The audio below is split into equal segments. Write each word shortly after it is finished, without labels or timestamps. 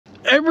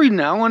Every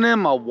now and then,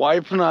 my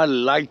wife and I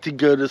like to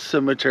go to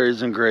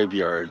cemeteries and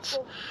graveyards.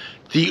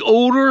 The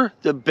older,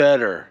 the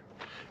better.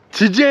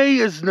 Today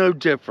is no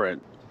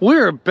different.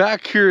 We're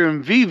back here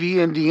in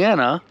Vevay,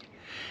 Indiana,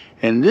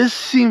 and this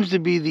seems to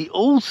be the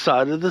old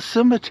side of the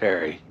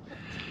cemetery.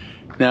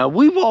 Now,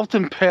 we've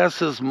often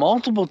passed this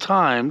multiple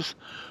times,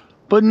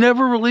 but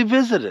never really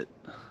visited.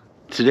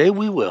 Today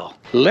we will.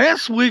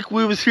 Last week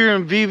we was here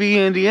in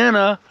Vevay,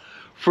 Indiana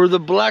for the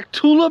black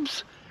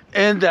tulips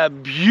and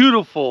that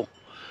beautiful,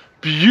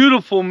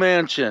 beautiful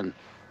mansion.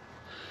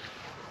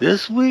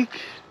 This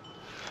week,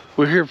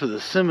 we're here for the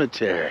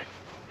cemetery.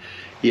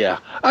 Yeah,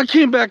 I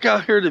came back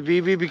out here to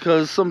Vevay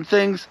because some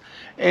things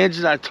Angie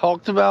and I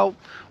talked about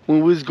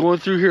when we was going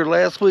through here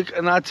last week,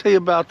 and I'll tell you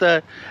about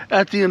that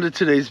at the end of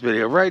today's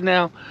video. Right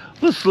now,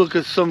 let's look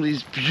at some of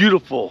these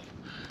beautiful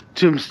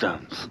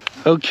tombstones.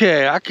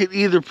 Okay, I could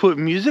either put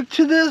music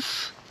to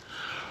this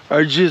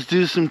or just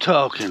do some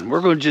talking.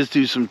 We're going to just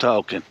do some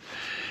talking.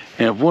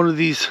 And if one of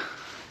these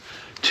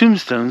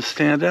tombstones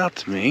stand out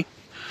to me,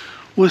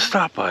 we'll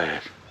stop by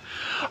it.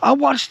 I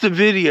watched a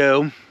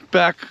video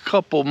back a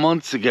couple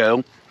months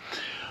ago.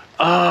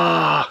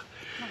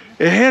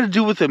 It had to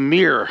do with a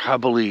mirror, I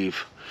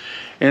believe.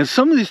 And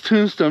some of these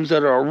tombstones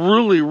that are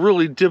really,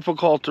 really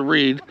difficult to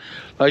read,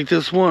 like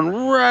this one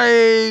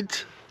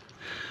right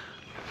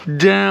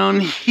down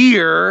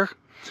here,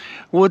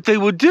 what they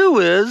would do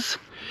is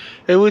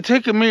they would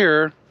take a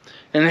mirror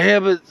and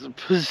have it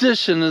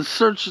positioned in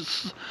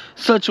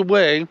such a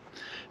way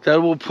that it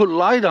will put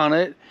light on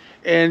it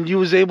and you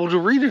was able to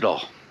read it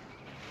all.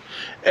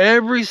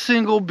 Every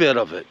single bit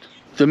of it.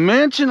 The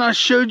mansion I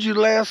showed you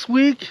last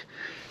week,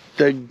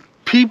 the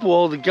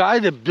guy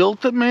that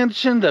built the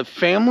mansion, the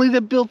family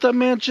that built that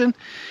mansion,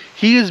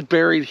 he is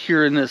buried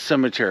here in this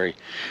cemetery.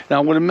 Now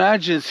I would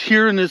imagine it's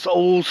here in this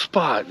old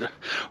spot,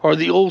 or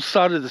the old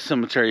side of the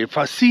cemetery. If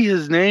I see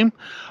his name,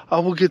 I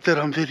will get that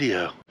on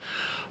video.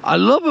 I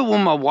love it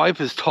when my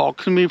wife is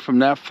talking to me from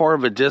that far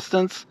of a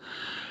distance.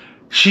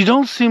 She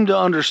don't seem to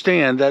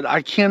understand that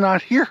I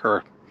cannot hear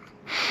her.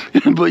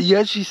 But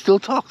yet she still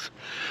talks.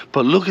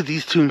 But look at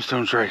these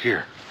tombstones right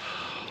here.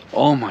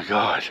 Oh my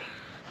God.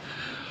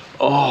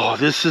 Oh,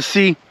 this is,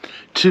 see,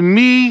 to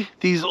me,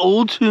 these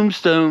old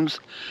tombstones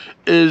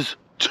is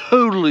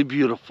totally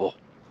beautiful.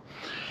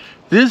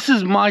 This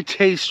is my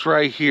taste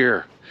right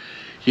here.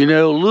 You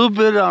know, a little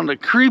bit on the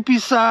creepy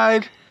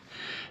side,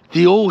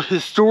 the old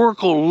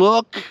historical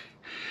look,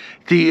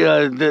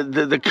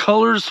 the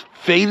colors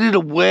faded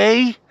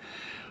away.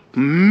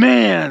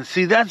 Man,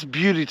 see, that's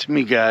beauty to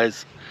me,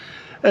 guys.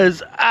 That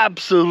is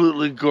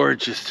absolutely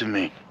gorgeous to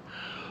me.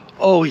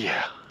 Oh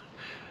yeah,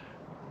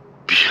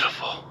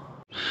 beautiful.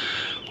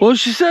 Well,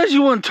 she says she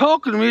wasn't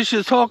talking to me, she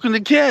was talking to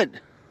Kid.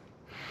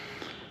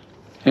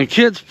 And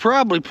Kid's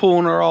probably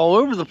pulling her all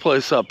over the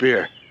place up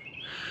here.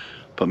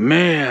 But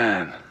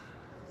man,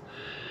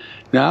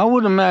 now I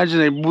would imagine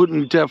they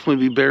wouldn't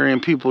definitely be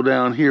burying people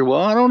down here.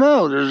 Well, I don't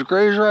know, there's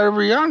graves right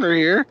over yonder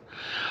here.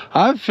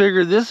 I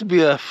figured this would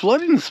be a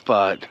flooding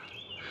spot.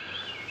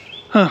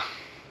 Huh,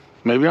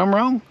 maybe I'm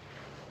wrong.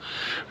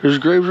 There's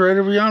graves right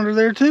over yonder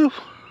there too.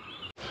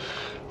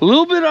 A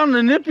little bit on the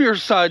nippier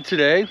side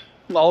today,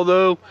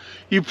 although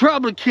you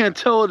probably can't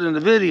tell it in the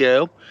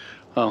video.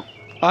 Oh,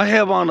 I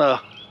have on a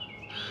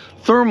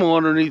thermal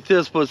underneath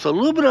this, but it's a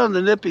little bit on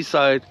the nippy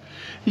side.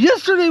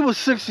 Yesterday was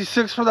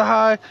 66 for the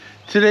high,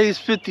 today's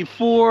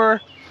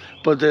 54,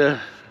 but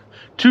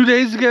 2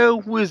 days ago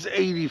was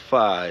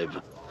 85.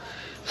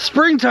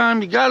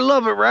 Springtime, you gotta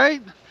love it,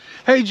 right?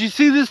 Hey, did you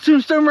see this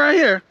tombstone right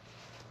here?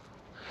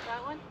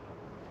 That one?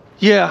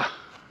 Yeah.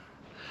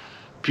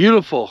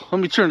 Beautiful.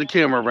 Let me turn the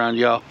camera around,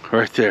 y'all.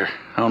 Right there.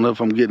 I don't know if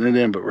I'm getting it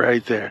in, but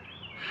right there.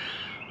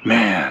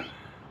 Man.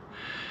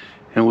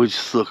 And we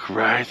just look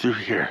right through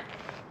here.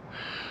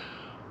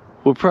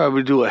 We'll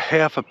probably do a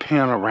half a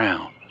pan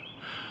around.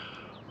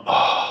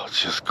 Oh,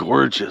 it's just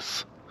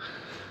gorgeous.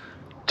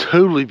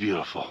 Totally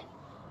beautiful.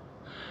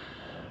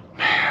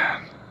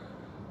 Man.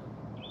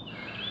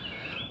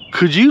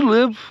 Could you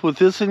live with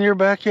this in your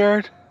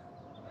backyard?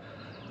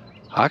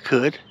 I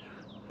could.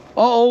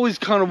 I always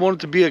kind of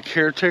wanted to be a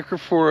caretaker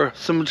for a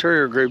cemetery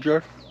or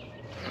graveyard.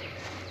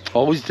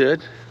 Always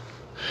did.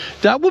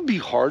 That would be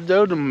hard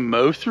though to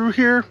mow through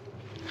here,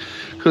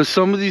 because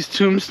some of these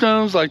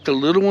tombstones, like the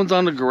little ones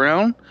on the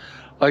ground,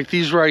 like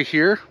these right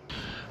here,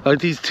 like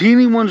these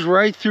teeny ones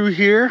right through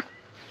here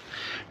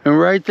and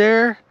right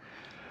there,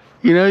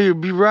 you know, you'd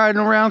be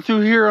riding around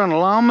through here on a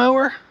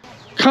lawnmower,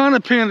 kind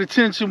of paying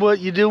attention to what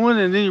you're doing,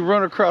 and then you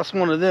run across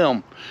one of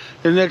them.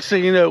 The next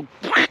thing you know,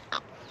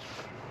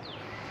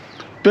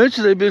 bet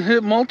you they've been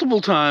hit multiple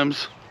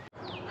times.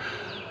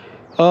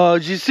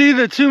 Did you see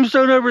the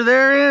tombstone over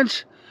there,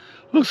 Ange?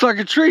 Looks like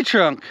a tree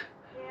trunk.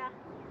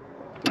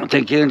 Yeah. I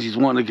think Angie's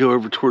wanting to go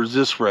over towards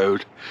this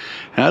road.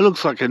 And that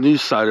looks like a new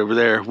site over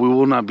there. We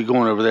will not be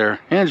going over there.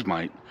 Ange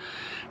might.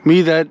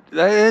 Me,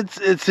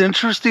 it's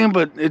interesting,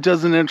 but it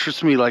doesn't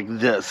interest me like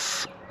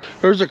this.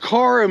 There's a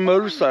car and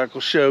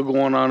motorcycle show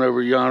going on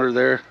over yonder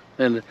there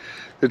in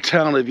the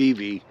town of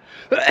Vevay.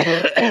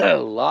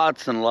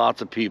 Lots and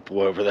lots of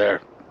people over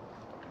there.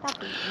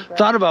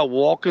 Thought about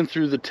walking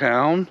through the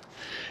town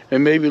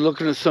and maybe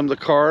looking at some of the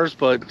cars,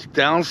 but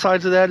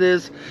downside to that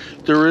is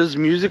there is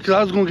music, because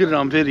I was going to get it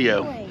on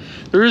video.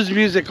 There is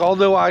music,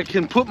 although I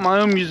can put my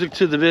own music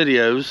to the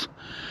videos.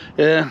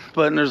 Yeah,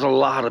 but there's a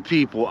lot of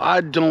people.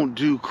 I don't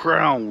do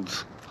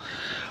crowds.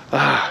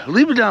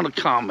 Leave it down in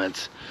the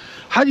comments.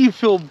 How do you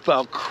feel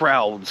about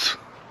crowds?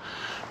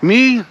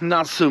 Me,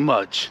 not so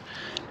much.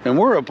 And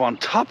we're up on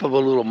top of a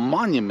little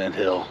monument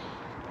hill.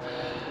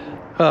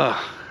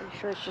 Pretty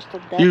sure it's just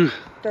a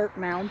dirt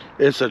mound.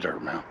 It's a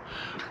dirt mound.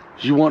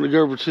 You want to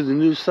go over to the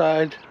new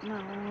side? No,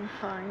 I'm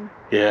fine.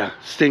 Yeah,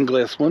 stained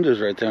glass windows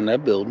right there in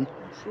that building.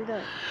 I see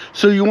that.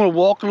 So you want to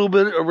walk a little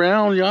bit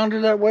around yonder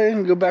that way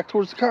and go back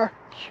towards the car?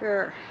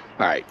 Sure.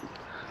 All right,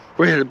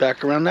 we're headed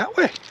back around that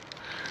way.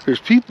 There's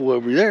people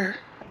over there.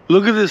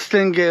 Look at this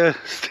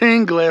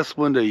stained glass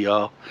window,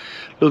 y'all.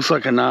 Looks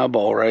like an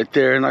eyeball right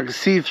there, and I can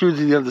see through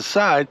to the other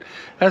side.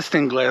 That's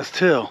stained glass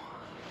too.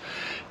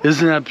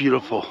 Isn't that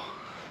beautiful?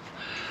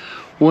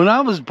 When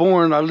I was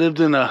born, I lived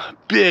in a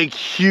big,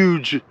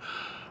 huge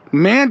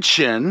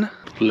mansion.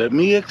 Let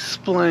me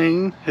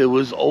explain. It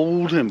was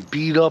old and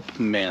beat up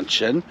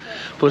mansion,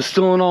 but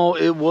still in all,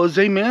 it was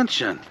a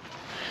mansion.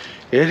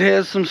 It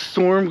has some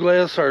stained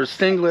glass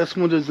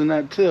windows in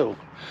that too.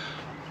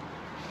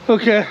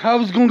 Okay, I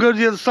was gonna go to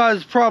the other side.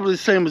 It's probably the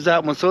same as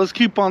that one, so let's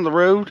keep on the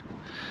road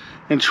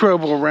and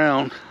travel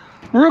around.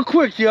 Real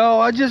quick,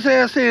 y'all, I just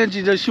asked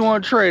Angie, does she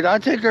want to trade? I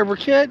take over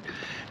Kit,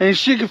 and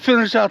she can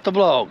finish out the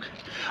vlog.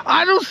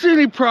 I don't see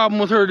any problem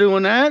with her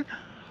doing that.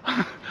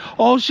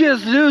 All she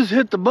has to do is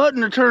hit the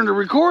button to turn the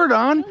record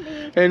on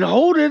and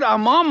hold it.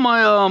 I'm on my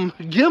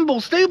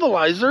gimbal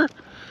stabilizer,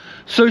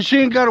 so she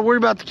ain't got to worry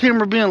about the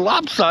camera being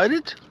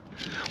lopsided.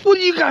 What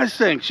do you guys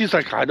think? She's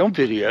like, I don't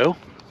video.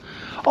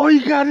 All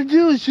you got to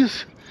do is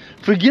just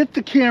forget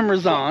the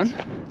camera's on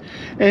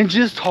and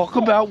just talk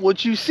about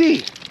what you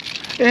see.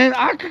 And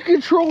I can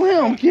control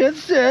him. Get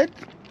set.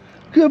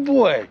 Good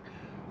boy.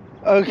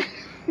 Okay.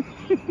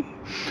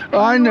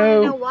 I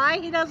know. You know why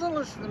he doesn't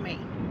listen to me?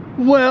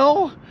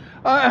 Well,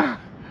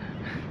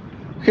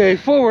 okay,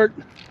 forward.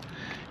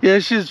 Yeah,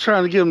 she's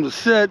trying to get him to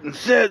sit and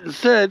sit and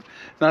sit.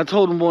 And I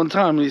told him one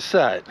time and he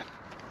sat.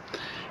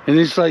 And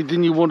he's like,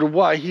 then you wonder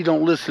why he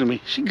don't listen to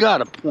me. She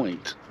got a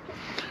point.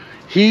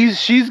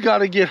 She's got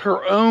to get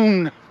her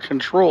own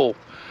control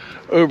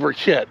over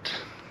Kit.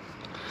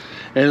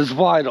 And it's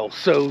vital.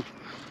 So,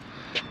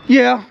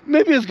 yeah,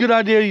 maybe it's a good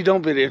idea you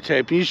don't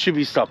videotape. You should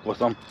be stuck with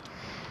them.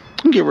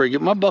 I'm getting ready to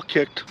get my butt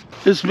kicked.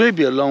 This may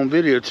be a long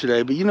video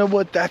today, but you know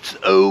what? That's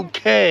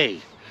okay.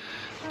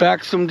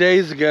 Back some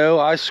days ago,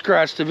 I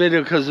scratched the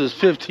video because it was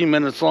 15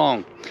 minutes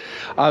long.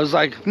 I was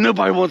like,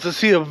 nobody wants to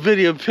see a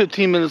video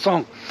 15 minutes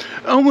long.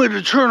 Only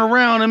to turn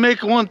around and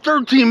make one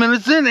 13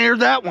 minutes in there,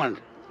 that one.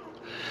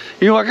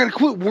 You know, I gotta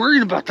quit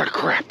worrying about that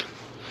crap.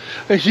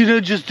 And, you know,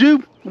 just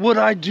do what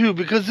I do,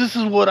 because this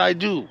is what I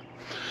do.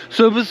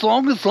 So if it's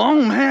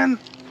long, man.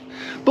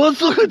 But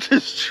let's look at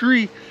this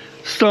tree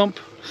stump.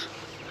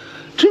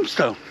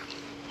 Tombstone.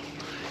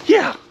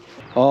 Yeah.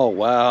 Oh,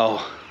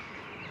 wow.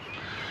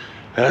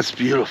 That's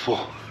beautiful.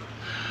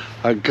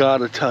 I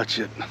gotta touch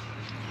it.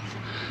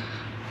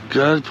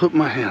 Gotta put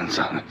my hands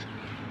on it.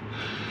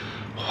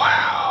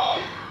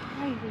 Wow.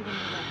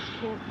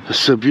 That's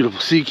so beautiful.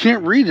 See, you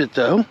can't read it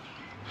though.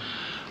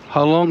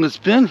 How long it's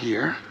been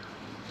here.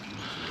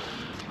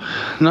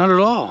 Not at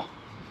all.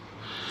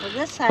 Well,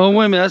 this oh,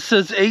 wait a minute. That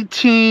says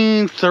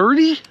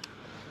 1830?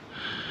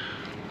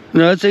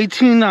 No, it's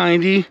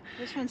 1890.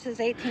 This one says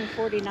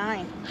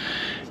 1849.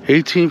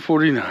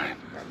 1849.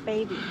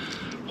 Baby.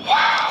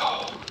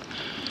 Wow.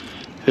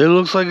 It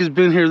looks like it's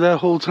been here that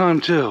whole time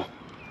too.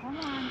 Come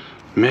on.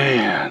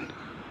 Man.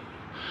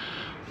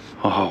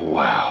 Oh,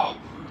 wow.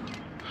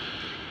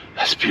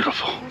 That's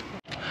beautiful.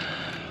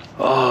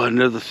 Oh,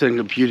 another thing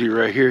of beauty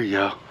right here,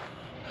 y'all.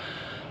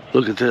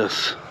 Look at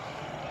this.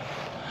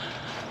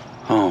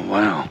 Oh,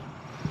 wow.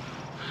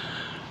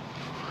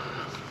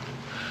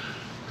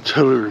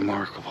 Totally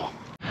remarkable.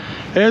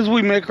 As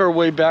we make our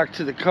way back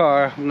to the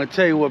car, I'm going to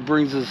tell you what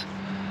brings us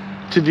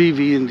to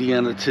Vevay,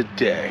 Indiana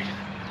today.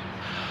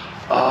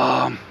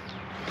 When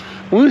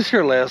we was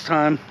here last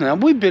time, now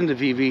we've been to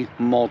Vevay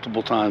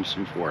multiple times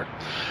before.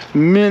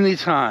 Many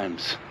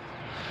times.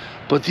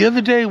 But the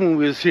other day when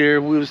we was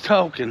here, we was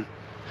talking,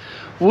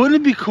 wouldn't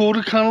it be cool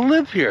to kind of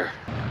live here?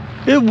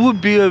 It would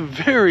be a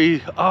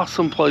very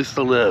awesome place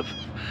to live.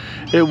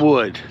 It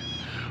would.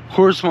 Of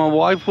course, my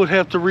wife would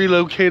have to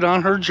relocate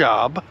on her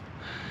job.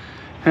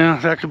 Yeah,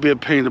 that could be a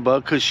pain in the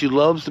butt because she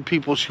loves the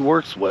people she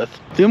works with.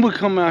 Then we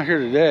come out here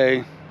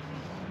today,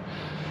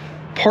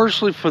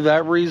 partially for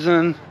that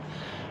reason.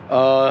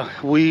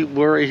 We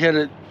were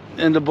headed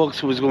in the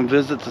books. We was going to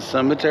visit the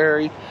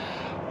cemetery.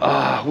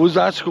 Was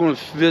actually going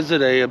to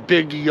visit a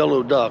big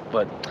yellow duck,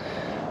 but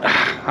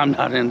I'm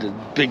not into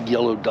big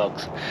yellow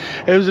ducks.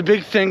 It was a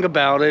big thing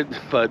about it,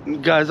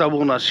 but guys, I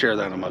will not share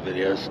that in my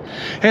videos.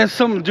 It has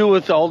something to do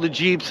with all the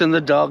Jeeps and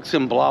the ducks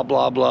and blah,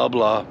 blah, blah,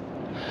 blah.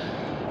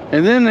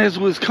 And then as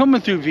we was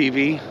coming through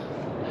Vevay,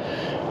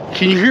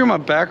 can you hear my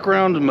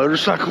background? The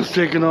motorcycle's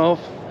taking off.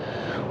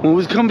 When we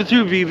was coming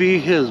through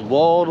Vevay, his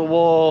wall to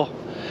wall.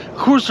 Of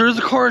course, there's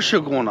a car show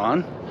going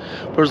on.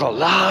 There's a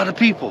lot of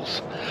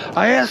peoples.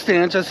 I asked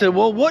Angie, I said,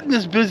 well, wasn't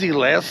this busy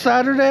last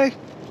Saturday?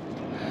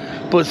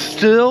 But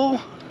still,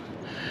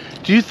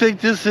 do you think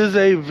this is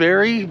a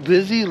very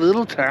busy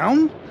little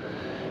town?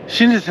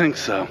 She didn't think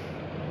so.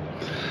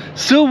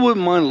 Still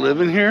wouldn't mind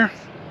living here.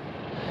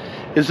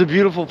 It's a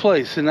beautiful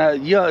place. And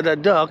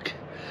that duck,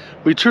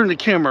 we turned the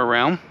camera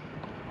around.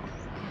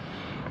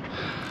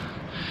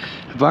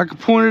 If I could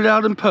point it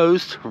out in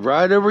post,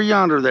 right over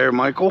yonder there,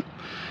 Michael.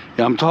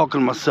 Yeah, I'm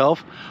talking to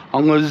myself.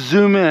 I'm going to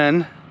zoom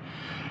in.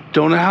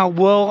 Don't know how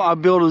well I'll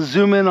be able to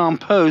zoom in on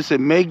post. It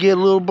may get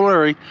a little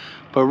blurry,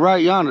 but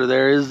right yonder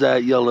there is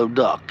that yellow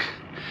duck.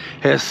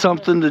 It has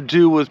something to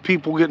do with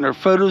people getting their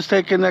photos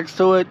taken next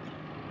to it.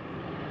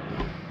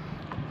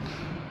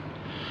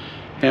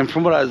 And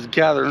from what I was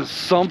gathering,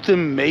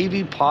 something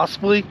maybe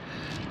possibly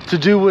to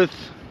do with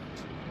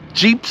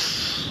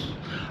Jeeps.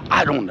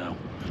 I don't know.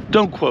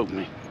 Don't quote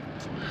me.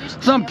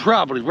 So I'm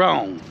probably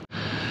wrong.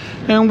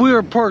 And we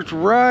are parked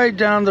right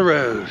down the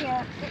road.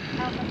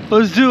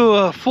 Let's do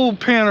a full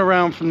pan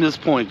around from this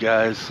point,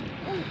 guys.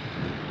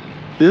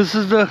 This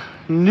is the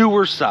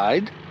newer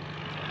side.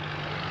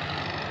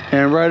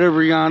 And right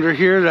over yonder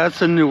here, that's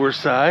the newer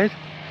side.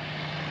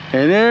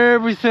 And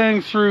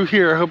everything through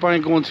here, I hope I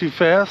ain't going too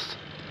fast.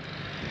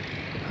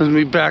 Let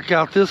me back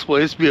out this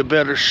way, this will be a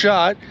better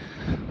shot.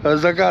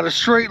 As I got a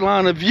straight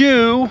line of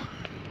view.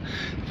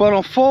 If I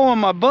don't fall on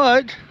my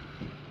butt.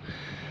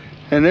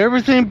 And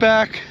everything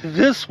back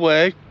this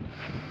way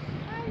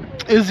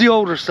is the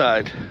older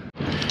side.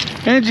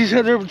 Angie's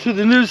headed over to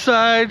the new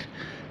side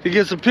to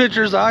get some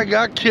pictures. I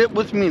got Kit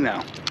with me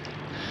now.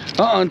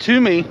 To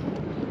me.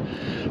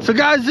 So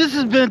guys, this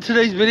has been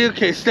today's video.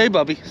 Okay, stay,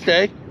 Bubby,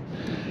 stay.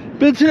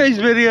 Been today's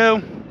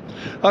video.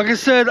 Like I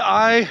said,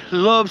 I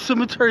love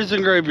cemeteries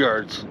and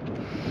graveyards.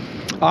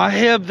 I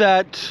have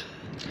that,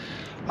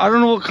 I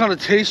don't know what kind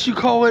of taste you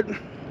call it.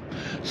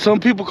 Some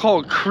people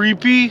call it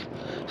creepy,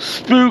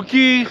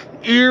 spooky,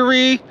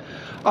 eerie.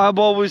 I've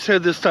always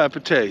had this type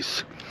of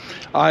taste.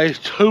 I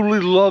totally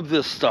love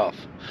this stuff.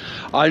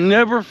 I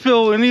never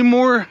feel any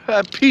more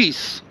at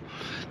peace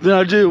than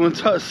I do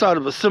inside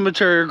of a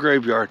cemetery or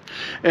graveyard.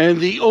 And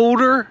the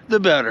older, the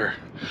better.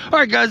 All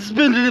right, guys, it's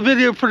been the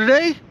video for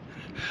today.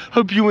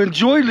 Hope you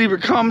enjoyed. Leave your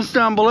comments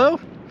down below.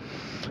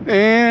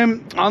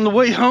 And on the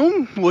way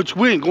home, which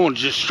we ain't going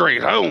just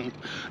straight home.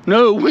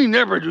 No, we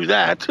never do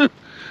that.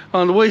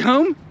 On the way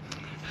home,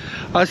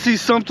 I see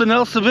something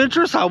else of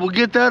interest. I will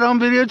get that on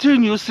video too,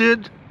 and you'll see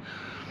it.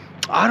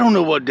 I don't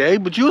know what day,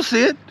 but you'll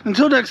see it.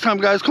 Until next time,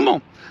 guys, come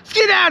on. Let's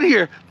get out of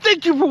here.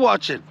 Thank you for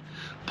watching.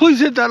 Please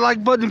hit that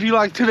like button if you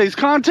like today's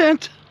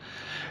content.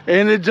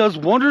 And it does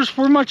wonders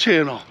for my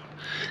channel.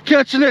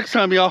 Catch you next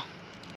time, y'all.